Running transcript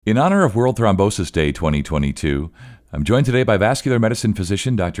In honor of World Thrombosis Day 2022, I'm joined today by vascular medicine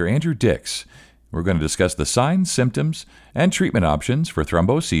physician Dr. Andrew Dix. We're going to discuss the signs, symptoms, and treatment options for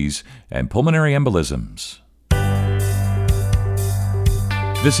thromboses and pulmonary embolisms.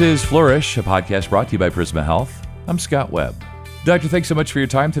 This is Flourish, a podcast brought to you by Prisma Health. I'm Scott Webb. Doctor, thanks so much for your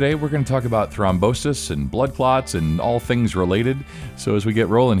time today. We're going to talk about thrombosis and blood clots and all things related. So as we get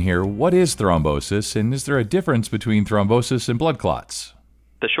rolling here, what is thrombosis, and is there a difference between thrombosis and blood clots?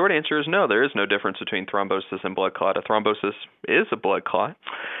 The short answer is no, there is no difference between thrombosis and blood clot. A thrombosis is a blood clot.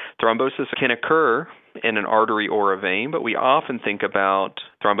 Thrombosis can occur in an artery or a vein, but we often think about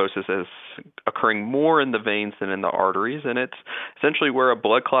thrombosis as occurring more in the veins than in the arteries, and it's essentially where a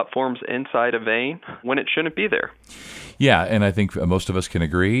blood clot forms inside a vein when it shouldn't be there. Yeah, and I think most of us can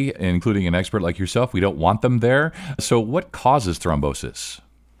agree, including an expert like yourself, we don't want them there. So what causes thrombosis?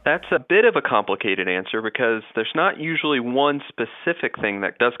 That's a bit of a complicated answer because there's not usually one specific thing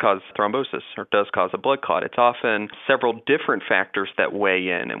that does cause thrombosis or does cause a blood clot. It's often several different factors that weigh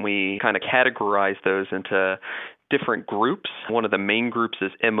in, and we kind of categorize those into different groups. One of the main groups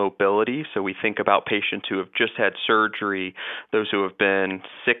is immobility. So we think about patients who have just had surgery, those who have been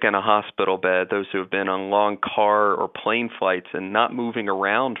sick in a hospital bed, those who have been on long car or plane flights and not moving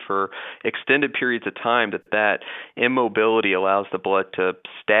around for extended periods of time. That immobility allows the blood to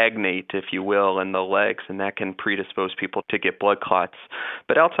stagnate, if you will, in the legs, and that can predispose people to get blood clots.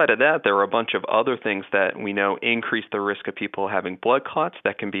 But outside of that, there are a bunch of other things that we know increase the risk of people having blood clots.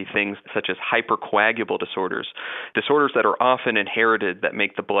 That can be things such as hypercoagulable disorders that are often inherited that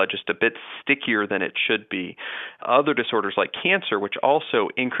make the blood just a bit stickier than it should be. Other disorders like cancer, which also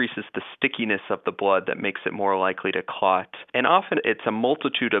increases the stickiness of the blood that makes it more likely to clot. And often it's a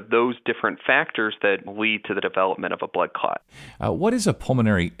multitude of those different factors that lead to the development of a blood clot. What is a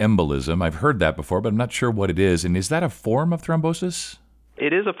pulmonary embolism? I've heard that before, but I'm not sure what it is. And is that a form of thrombosis?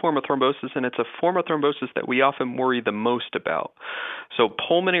 It is a form of thrombosis, and it's a form of thrombosis that we often worry the most about. So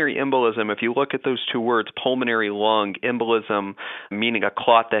pulmonary embolism, if you look at those two words, pulmonary lung, embolism, meaning a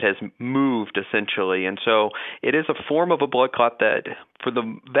clot that has moved essentially. And so it is a form of a blood clot that for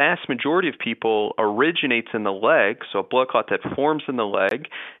the vast majority of people originates in the leg, so a blood clot that forms in the leg,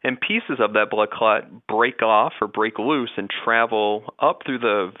 and pieces of that blood clot break off or break loose and travel up through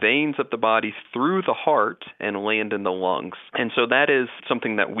the veins of the body, through the heart, and land in the lungs. And so that is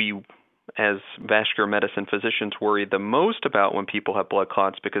something that we as vascular medicine physicians worry the most about when people have blood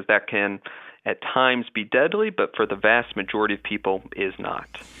clots, because that can at times be deadly, but for the vast majority of people is not.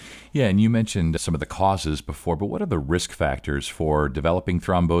 Yeah, and you mentioned some of the causes before, but what are the risk factors for developing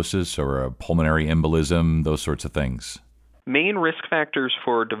thrombosis or a pulmonary embolism, those sorts of things? Main risk factors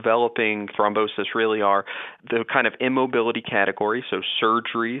for developing thrombosis really are the kind of immobility category, so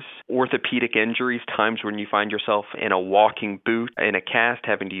surgeries, orthopedic injuries, times when you find yourself in a walking boot, in a cast,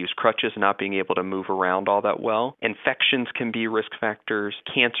 having to use crutches, not being able to move around all that well. Infections can be risk factors.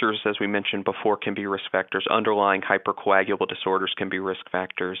 Cancers, as we mentioned before, can be risk factors. Underlying hypercoagulable disorders can be risk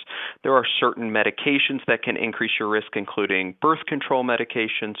factors. There are certain medications that can increase your risk, including birth control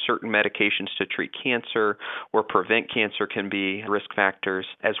medications, certain medications to treat cancer or prevent cancer can be risk factors,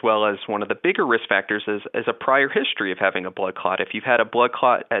 as well as one of the bigger risk factors is a prior history of having a blood clot. If you've had a blood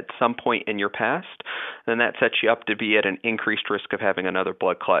clot at some point in your past, then that sets you up to be at an increased risk of having another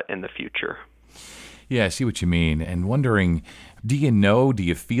blood clot in the future. Yeah, I see what you mean. And wondering, do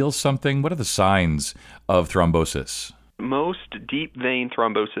you feel something? What are the signs of thrombosis? Most deep vein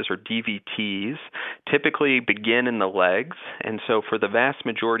thrombosis, or DVTs, typically begin in the legs. And so for the vast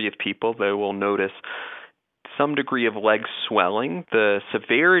majority of people, they will notice some degree of leg swelling. The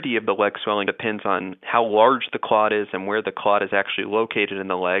severity of the leg swelling depends on how large the clot is and where the clot is actually located in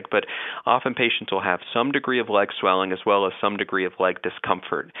the leg, but often patients will have some degree of leg swelling as well as some degree of leg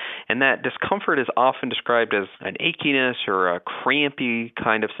discomfort. And that discomfort is often described as an achiness or a crampy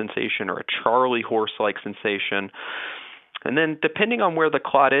kind of sensation or a Charlie horse-like sensation. And then depending on where the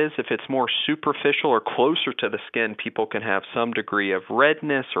clot is, if it's more superficial or closer to the skin, people can have some degree of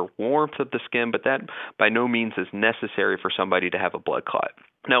redness or warmth of the skin, but that by no means is necessary for somebody to have a blood clot.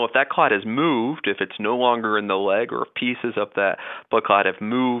 Now, if that clot has moved, if it's no longer in the leg, or if pieces of that blood clot have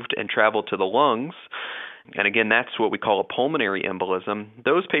moved and traveled to the lungs, and again, that's what we call a pulmonary embolism,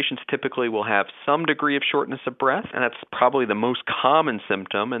 those patients typically will have some degree of shortness of breath, and that's probably the most common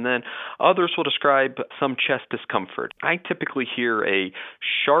symptom. And then others will describe some chest discomfort. I typically hear a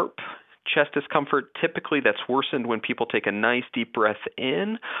sharp chest discomfort. Typically that's worsened when people take a nice deep breath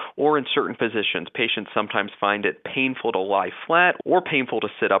in, or in certain positions. Patients sometimes find it painful to lie flat or painful to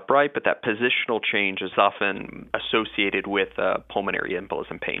sit upright, but that positional change is often associated with pulmonary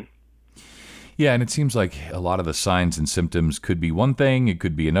embolism pain. Yeah, and it seems like a lot of the signs and symptoms could be one thing, it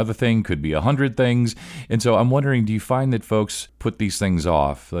could be another thing, could be 100 things. And so I'm wondering, do you find that folks put these things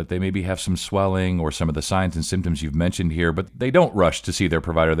off, that they maybe have some swelling or some of the signs and symptoms you've mentioned here, but they don't rush to see their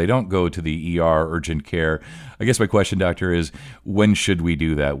provider, they don't go to the ER, urgent care? I guess my question, doctor, is when should we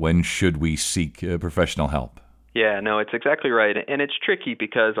do that? When should we seek professional help? Yeah, no, it's exactly right. And it's tricky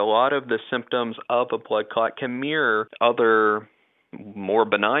because a lot of the symptoms of a blood clot can mirror other more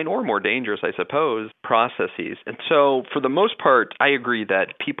benign or more dangerous, I suppose, processes. And so for the most part, I agree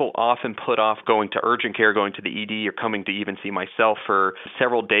that people often put off going to urgent care, going to the ED, or coming to even see myself for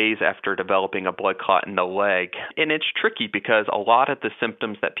several days after developing a blood clot in the leg. And it's tricky because a lot of the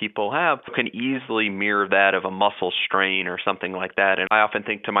symptoms that people have can easily mirror that of a muscle strain or something like that. And I often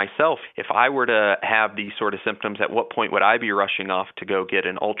think to myself, if I were to have these sort of symptoms, at what point would I be rushing off to go get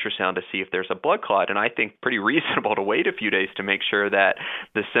an ultrasound to see if there's a blood clot? And I think pretty reasonable to wait a few days to make sure that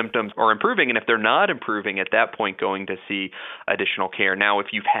the symptoms are improving. And if they're not improving, at that point, going to see additional care. Now, if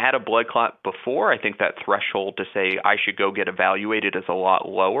you've had a blood clot before, I think that threshold to say I should go get evaluated is a lot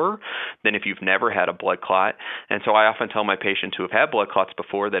lower than if you've never had a blood clot. And so I often tell my patients who have had blood clots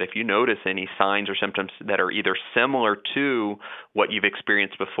before that if you notice any signs or symptoms that are either similar to what you've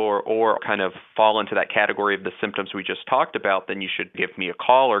experienced before or kind of fall into that category of the symptoms we just talked about, then you should give me a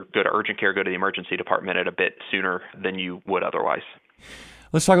call or go to urgent care, go to the emergency department at a bit sooner than you would otherwise.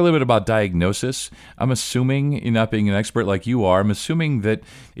 Let's talk a little bit about diagnosis. I'm assuming, not being an expert like you are, I'm assuming that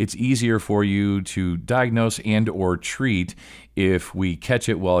it's easier for you to diagnose and or treat if we catch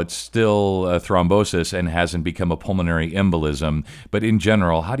it while it's still a thrombosis and hasn't become a pulmonary embolism. But in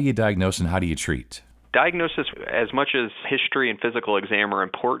general, how do you diagnose and how do you treat? Diagnosis, as much as history and physical exam are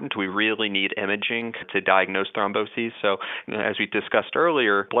important, we really need imaging to diagnose thromboses. So as we discussed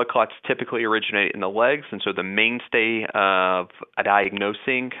earlier, blood clots typically originate in the legs, and so the mainstay of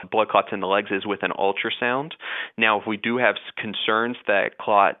diagnosing blood clots in the legs is with an ultrasound. Now, if we do have concerns that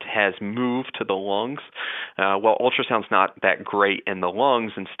clot has moved to the lungs, well, ultrasound's not that great in the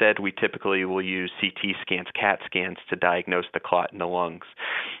lungs. Instead, we typically will use CT scans, CAT scans to diagnose the clot in the lungs.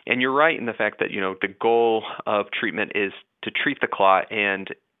 And you're right in the fact that, the goal of treatment is to treat the clot and,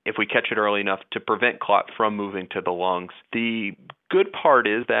 if we catch it early enough, to prevent clot from moving to the lungs. The good part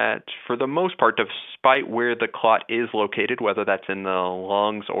is that, for the most part, despite where the clot is located, whether that's in the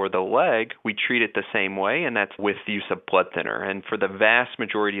lungs or the leg, we treat it the same way, and that's with the use of blood thinner. And for the vast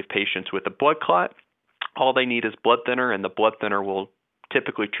majority of patients with a blood clot, all they need is blood thinner, and the blood thinner will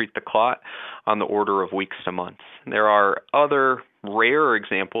typically treat the clot on the order of weeks to months. There are other rare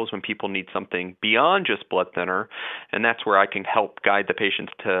examples when people need something beyond just blood thinner, and that's where I can help guide the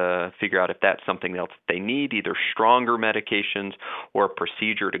patients to figure out if that's something else they need, either stronger medications or a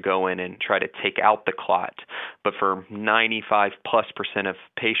procedure to go in and try to take out the clot. But for 95+% of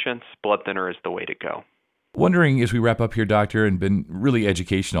patients, blood thinner is the way to go. Wondering, as we wrap up here, doctor, and been really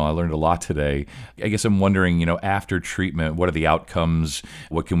educational, I learned a lot today. I guess I'm wondering, after treatment, what are the outcomes?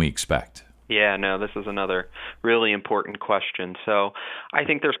 What can we expect? Yeah, no, this is another really important question. So I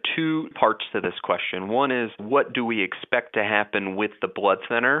think there's two parts to this question. One is, what do we expect to happen with the blood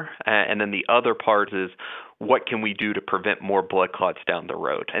thinner? And then the other part is, what can we do to prevent more blood clots down the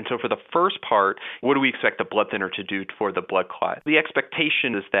road? And so for the first part, what do we expect the blood thinner to do for the blood clot? The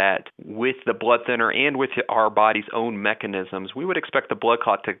expectation is that with the blood thinner and with our body's own mechanisms, we would expect the blood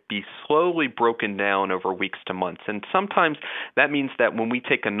clot to be slowly broken down over weeks to months. And sometimes that means that when we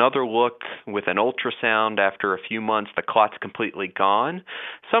take another look with an ultrasound after a few months, the clot's completely gone.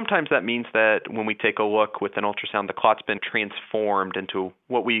 Sometimes that means that when we take a look with an ultrasound, the clot's been transformed into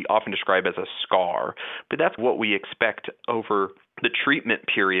what we often describe as a scar. But that's what we expect over the treatment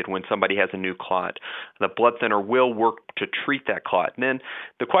period when somebody has a new clot. The blood thinner will work to treat that clot. And then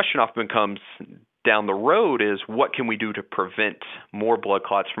the question often becomes down the road is, what can we do to prevent more blood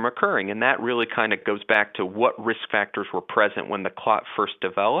clots from occurring? And that really kind of goes back to what risk factors were present when the clot first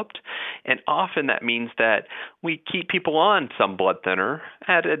developed. And often that means that we keep people on some blood thinner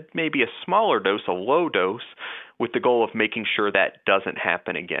at maybe a smaller dose, a low dose, with the goal of making sure that doesn't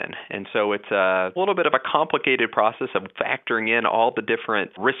happen again. And so it's a little bit of a complicated process of factoring in all the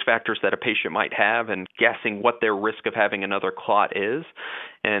different risk factors that a patient might have and guessing what their risk of having another clot is.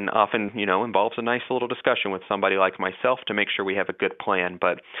 And often, involves a nice little discussion with somebody like myself to make sure we have a good plan.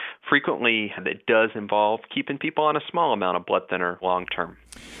 But frequently, it does involve keeping people on a small amount of blood thinner long term.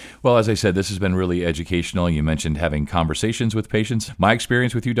 Well, as I said, this has been really educational. You mentioned having conversations with patients. My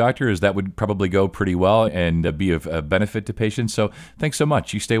experience with you, doctor, is that would probably go pretty well and be of benefit to patients. So thanks so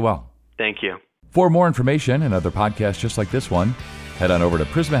much. You stay well. Thank you. For more information and other podcasts just like this one, head on over to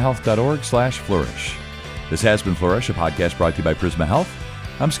prismahealth.org/flourish. This has been Flourish, a podcast brought to you by Prisma Health.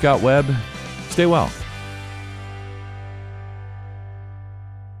 I'm Scott Webb. Stay well.